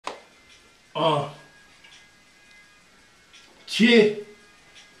Uh, yeah.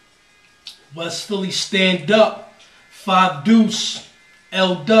 West Philly stand up. 5 Deuce.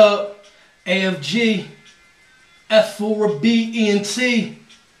 L-Dub. AFG. F for a B, ENT.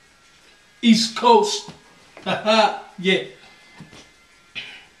 East Coast. Haha, yeah.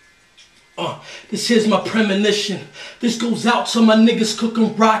 This here's my premonition. This goes out to my niggas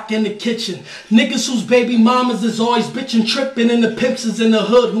cooking rock in the kitchen. Niggas whose baby mamas is always bitching, tripping, and the pimps is in the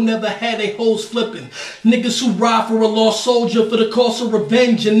hood who never had they hoes flipping. Niggas who ride for a lost soldier for the cause of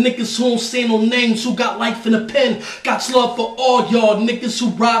revenge, and niggas who don't say no names who got life in a pen. Got love for all y'all niggas who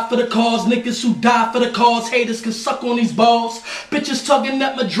ride for the cause, niggas who die for the cause. Haters can suck on these balls. Bitches tugging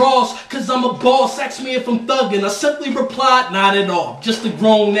at my drawers, cause I'm a boss. Ask me if I'm thugging. I simply replied, not at all. Just a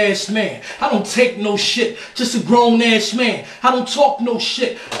grown ass man. I don't take no shit, just a grown ass man. I don't talk no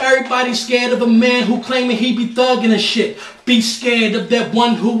shit. Everybody's scared of a man who claiming he be thugging and shit. Be scared of that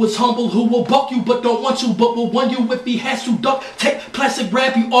one who is humble, who will buck you but don't want to, but will want you if he has to duck. Take plastic,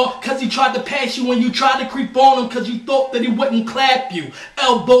 grab you off cause he tried to pass you and you tried to creep on him cause you thought that he wouldn't clap you.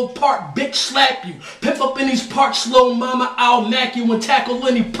 Elbow part, bitch slap you. Pimp up in these parts, slow mama, I'll mack you and tackle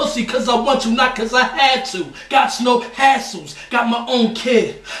any pussy cause I want to, not cause I had to. Got no hassles, got my own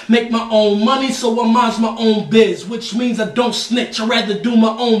kid. Make my own money so I mind's my own biz, which means I don't snitch, I'd rather do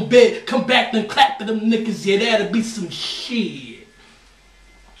my own bid. Come back then clap to them niggas, yeah, that'll be some shit.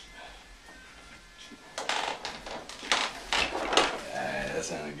 That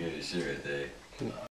sounded good as shit right there.